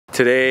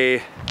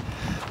Today,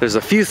 there's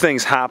a few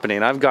things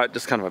happening. I've got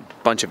just kind of a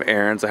bunch of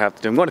errands I have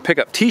to do. I'm going to pick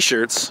up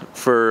t-shirts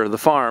for the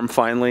farm,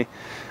 finally.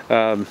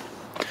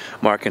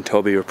 Mark and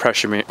Toby were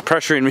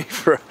pressuring me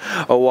for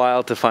a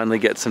while to finally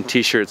get some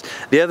t-shirts.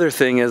 The other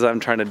thing is I'm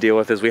trying to deal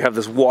with is we have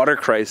this water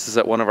crisis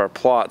at one of our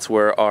plots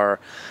where our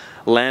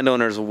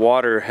landowner's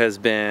water has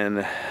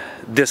been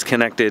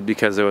disconnected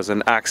because there was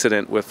an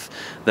accident with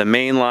the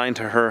main line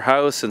to her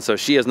house, and so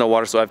she has no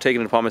water. So I've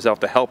taken it upon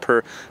myself to help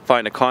her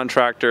find a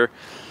contractor,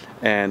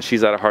 and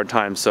she's at a hard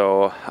time,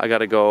 so I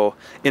gotta go.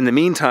 In the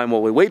meantime,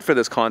 while we wait for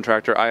this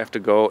contractor, I have to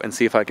go and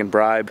see if I can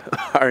bribe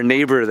our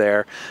neighbor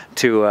there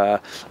to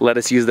let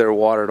us use their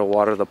water to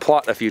water the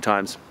plot a few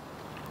times.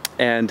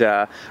 And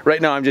right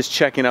now I'm just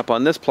checking up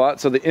on this plot.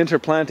 So the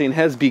interplanting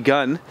has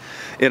begun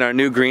in our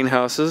new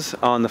greenhouses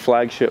on the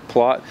flagship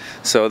plot.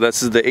 So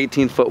this is the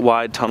 18-foot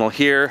wide tunnel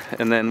here,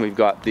 and then we've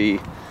got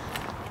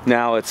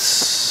now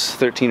it's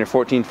 13 or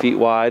 14 feet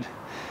wide.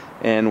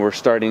 And we're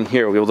starting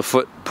here. We'll be able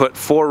to put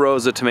 4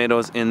 rows of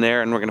tomatoes in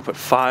there, and we're gonna put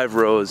 5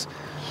 rows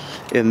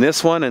in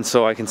this one. And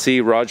so I can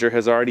see Roger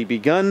has already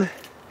begun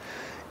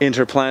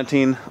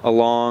interplanting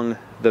along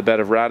the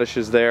bed of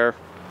radishes there.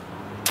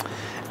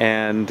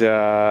 And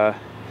yeah,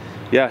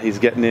 he's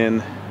getting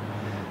in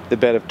the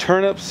bed of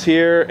turnips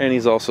here, and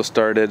he's also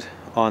started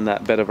on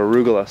that bed of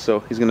arugula.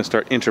 So he's gonna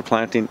start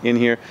interplanting in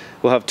here.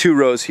 We'll have 2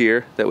 rows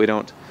here that we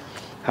don't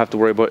have to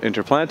worry about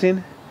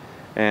interplanting.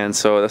 And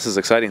so this is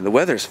exciting. The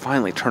weather's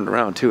finally turned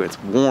around too.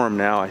 It's warm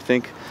now. I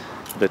think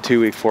the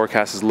 2-week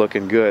forecast is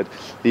looking good.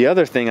 The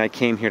other thing I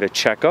came here to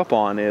check up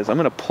on is I'm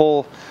gonna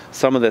pull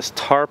some of this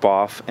tarp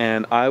off,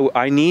 and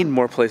I need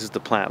more places to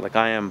plant. Like,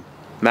 I am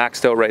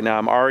maxed out right now.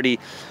 I'm already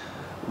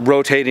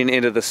rotating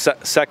into the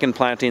second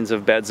plantings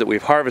of beds that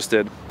we've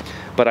harvested,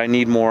 but I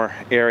need more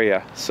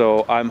area.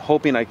 So I'm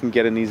hoping I can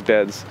get in these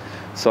beds.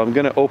 So I'm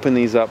gonna open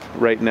these up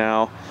right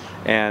now,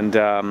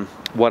 and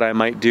what I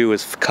might do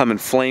is come and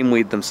flame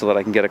weed them so that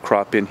I can get a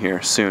crop in here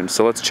soon.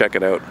 So let's check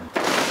it out.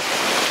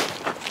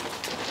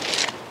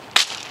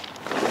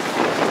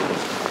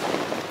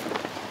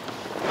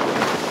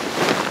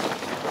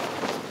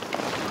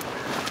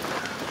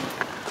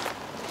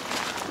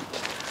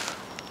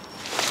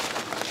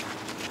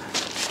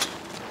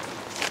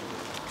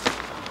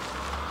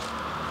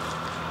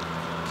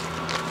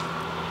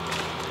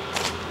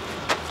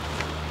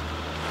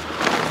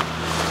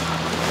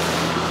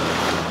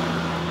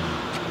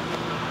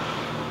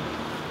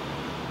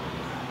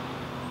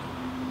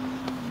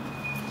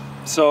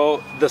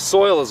 So the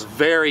soil is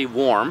very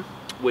warm,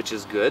 which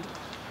is good,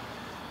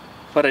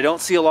 but I don't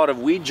see a lot of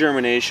weed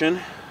germination.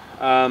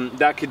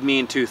 That could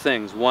mean 2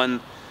 things. One,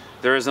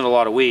 there isn't a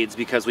lot of weeds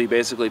because we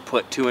basically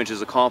put 2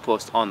 inches of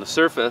compost on the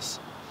surface,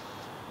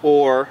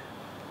 or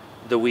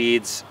the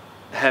weeds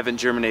haven't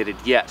germinated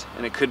yet,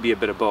 and it could be a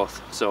bit of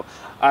both. So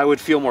I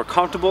would feel more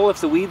comfortable if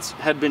the weeds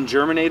had been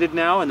germinated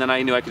now, and then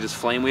I knew I could just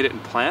flame weed it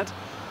and plant.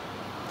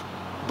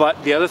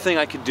 But the other thing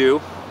I could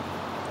do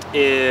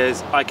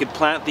is I could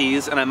plant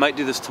these, and I might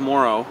do this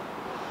tomorrow.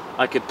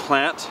 I could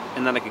plant,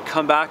 and then I could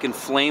come back and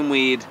flame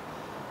weed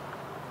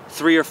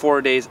 3 or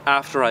 4 days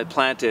after I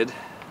planted,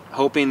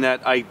 hoping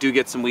that I do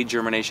get some weed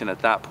germination at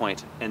that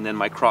point, and then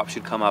my crop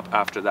should come up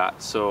after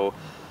that. So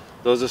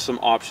those are some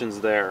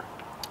options there.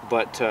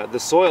 But the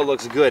soil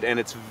looks good, and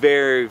it's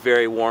very,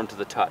 very warm to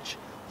the touch.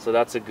 So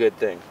that's a good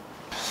thing.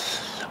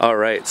 All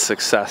right,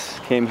 success.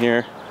 Came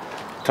here,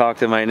 talked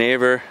to my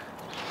neighbor,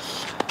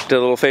 did a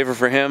little favor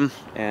for him,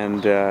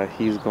 and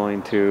he's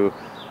going to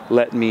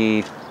let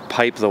me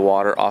pipe the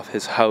water off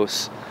his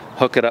house,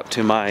 hook it up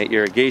to my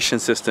irrigation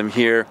system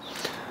here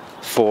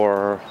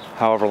for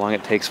however long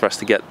it takes for us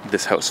to get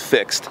this house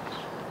fixed.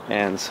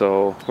 And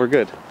so we're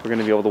good. We're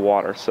gonna be able to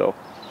water. So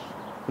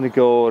I'm gonna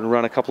go and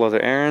run a couple other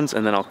errands,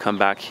 and then I'll come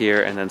back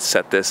here and then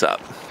set this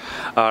up.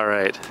 All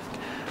right,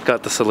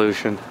 got the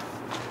solution.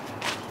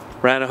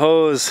 Ran a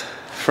hose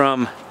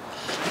from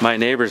my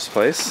neighbor's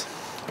place,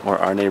 or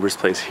our neighbor's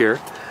place here,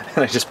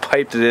 and I just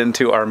piped it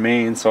into our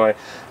main. So I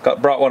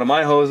brought one of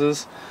my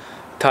hoses,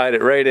 tied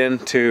it right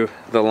into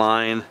the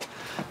line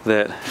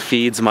that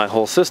feeds my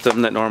whole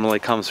system that normally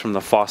comes from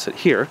the faucet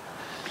here,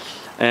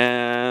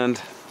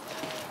 and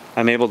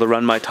I'm able to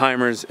run my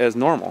timers as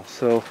normal.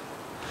 So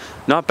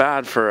not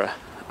bad for an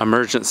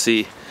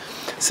emergency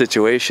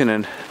situation.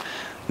 And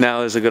now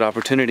there's a good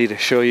opportunity to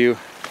show you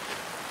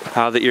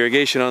how the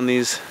irrigation on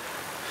these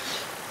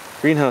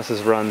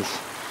greenhouses runs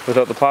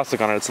without the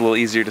plastic on it. It's a little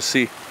easier to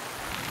see.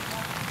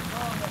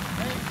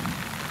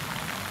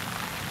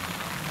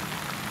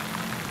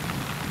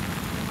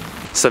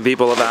 Some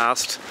people have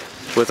asked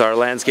with our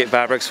landscape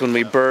fabrics when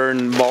we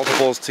burn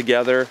multiples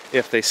together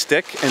if they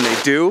stick, and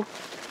they do,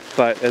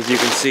 but as you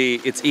can see,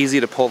 it's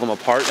easy to pull them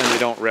apart and they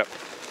don't rip.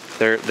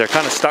 They're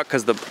kind of stuck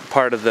because the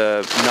part of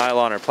the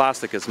nylon or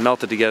plastic is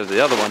melted together to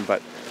the other one,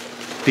 but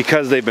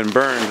because they've been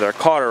burned, they're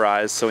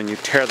cauterized, so when you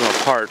tear them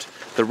apart,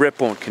 the rip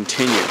won't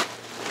continue.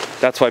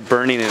 That's why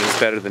burning it is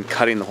better than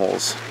cutting the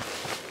holes.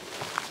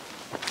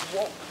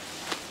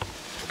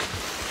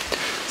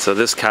 So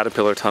this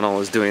caterpillar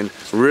tunnel is doing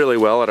really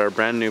well at our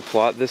brand new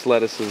plot. This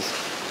lettuce is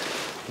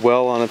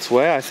well on its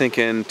way. I think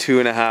in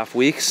 2.5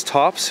 weeks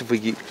tops, if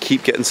we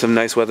keep getting some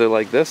nice weather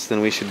like this,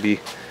 then we should be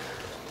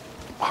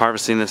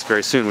harvesting this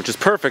very soon, which is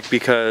perfect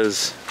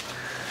because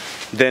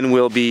then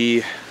we'll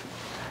be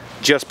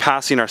just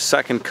passing our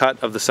second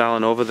cut of the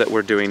Salanova that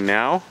we're doing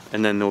now,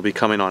 and then we'll be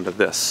coming onto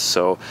this.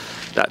 So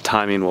that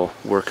timing will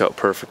work out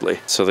perfectly.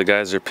 So the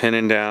guys are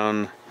pinning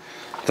down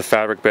the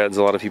fabric beds.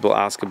 A lot of people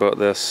ask about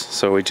this.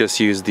 So we just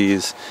use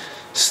these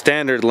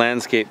standard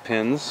landscape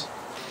pins,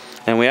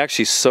 and we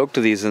actually soaked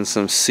these in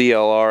some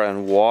CLR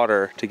and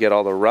water to get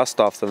all the rust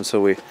off them, so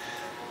we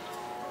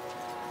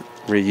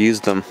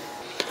reused them.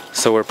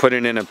 So we're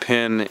putting in a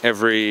pin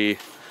every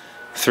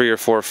 3 or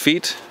 4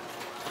 feet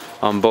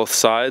on both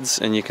sides,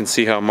 and you can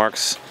see how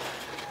Mark's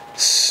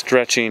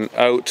stretching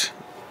out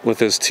with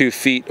his 2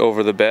 feet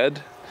over the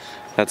bed.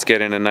 That's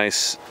getting a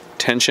nice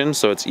tension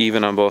so it's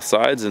even on both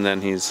sides, and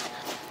then he's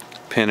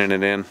pinning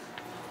it in.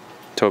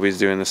 Toby's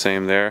doing the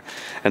same there.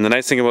 And the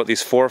nice thing about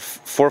these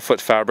 4-foot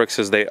fabrics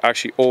is they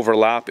actually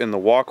overlap in the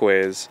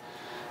walkways,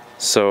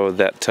 so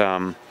that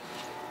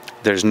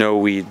there's no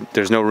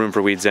room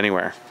for weeds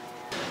anywhere.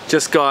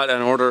 Just got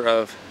an order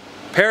of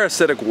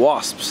parasitic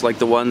wasps like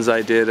the ones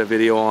I did a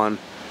video on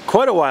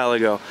quite a while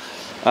ago.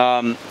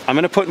 I'm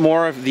gonna put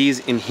more of these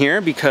in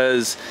here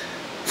because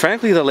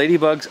frankly the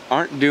ladybugs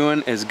aren't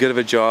doing as good of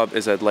a job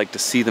as I'd like to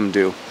see them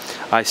do.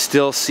 I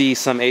still see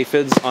some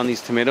aphids on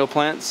these tomato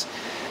plants,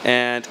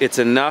 and it's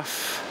enough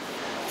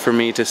for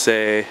me to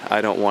say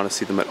I don't want to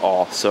see them at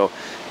all. So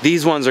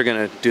these ones are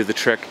gonna do the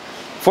trick.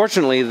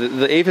 Fortunately,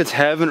 the aphids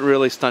haven't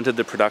really stunted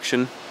the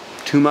production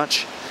too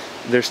much.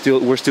 We're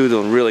still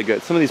doing really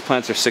good. Some of these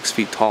plants are 6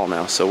 feet tall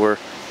now, so we're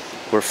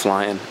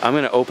flying. I'm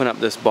gonna open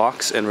up this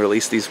box and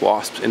release these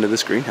wasps into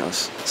this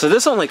greenhouse. So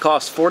this only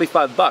cost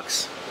 45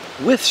 bucks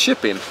with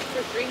shipping.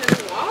 For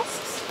 300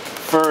 wasps?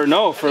 For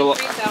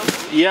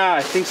 3,000? Yeah,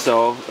 I think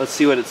so. Let's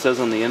see what it says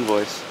on the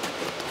invoice.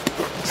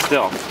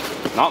 Still,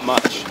 not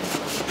much. I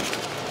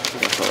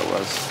think that's what it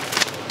was.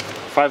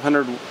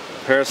 500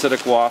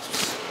 parasitic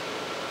wasps,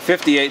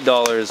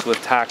 $58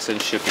 with tax and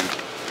shipping.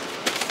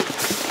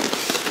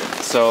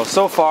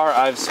 So far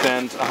I've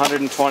spent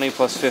 120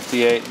 plus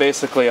 58,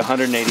 basically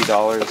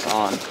 $180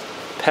 on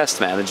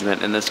pest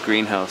management in this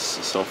greenhouse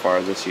so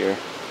far this year.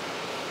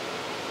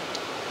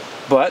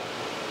 But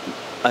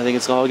I think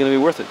it's all going to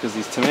be worth it because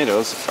these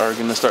tomatoes are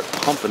going to start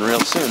pumping real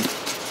soon.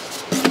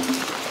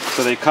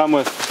 So they come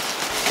with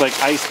like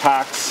ice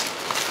packs.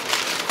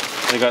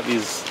 They got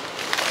these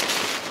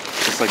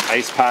just like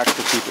ice packs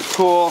to keep it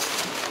cool.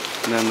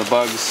 And then the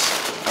bugs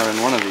are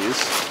in one of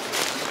these.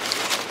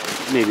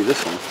 Maybe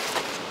this one.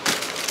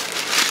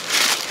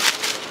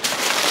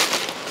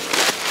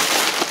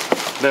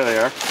 There they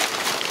are.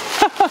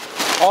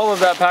 All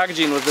of that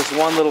packaging with this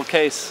one little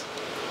case.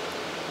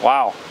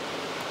 Wow.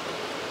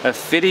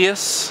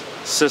 Aphidius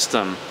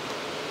system.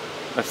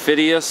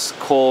 Aphidius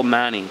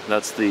colemanni.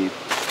 That's the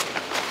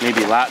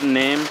maybe Latin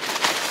name.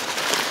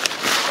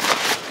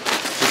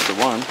 Just the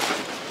one.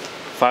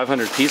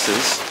 500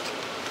 pieces.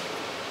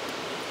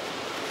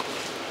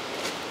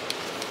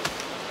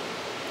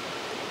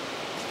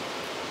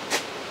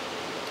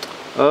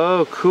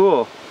 Oh,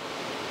 cool.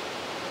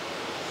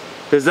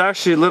 There's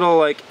actually little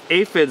like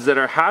aphids that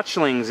are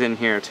hatchlings in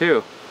here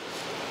too.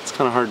 It's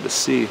kind of hard to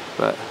see,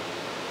 but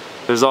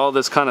there's all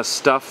this kind of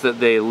stuff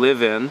that they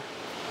live in.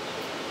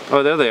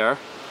 Oh, there they are.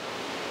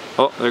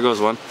 Oh, there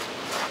goes one.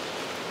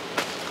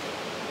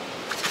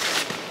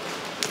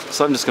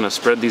 So I'm just gonna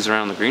spread these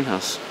around the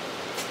greenhouse.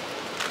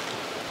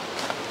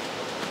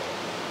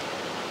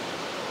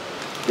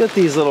 Get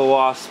these little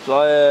wasps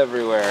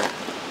everywhere.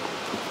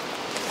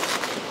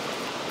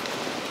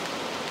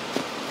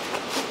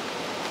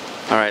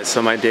 Alright,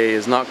 so my day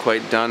is not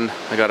quite done.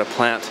 I gotta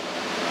plant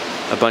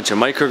a bunch of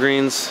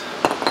microgreens,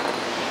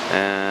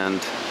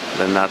 and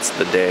then that's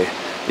the day.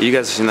 You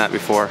guys have seen that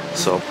before,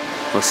 so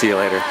we'll see you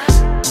later.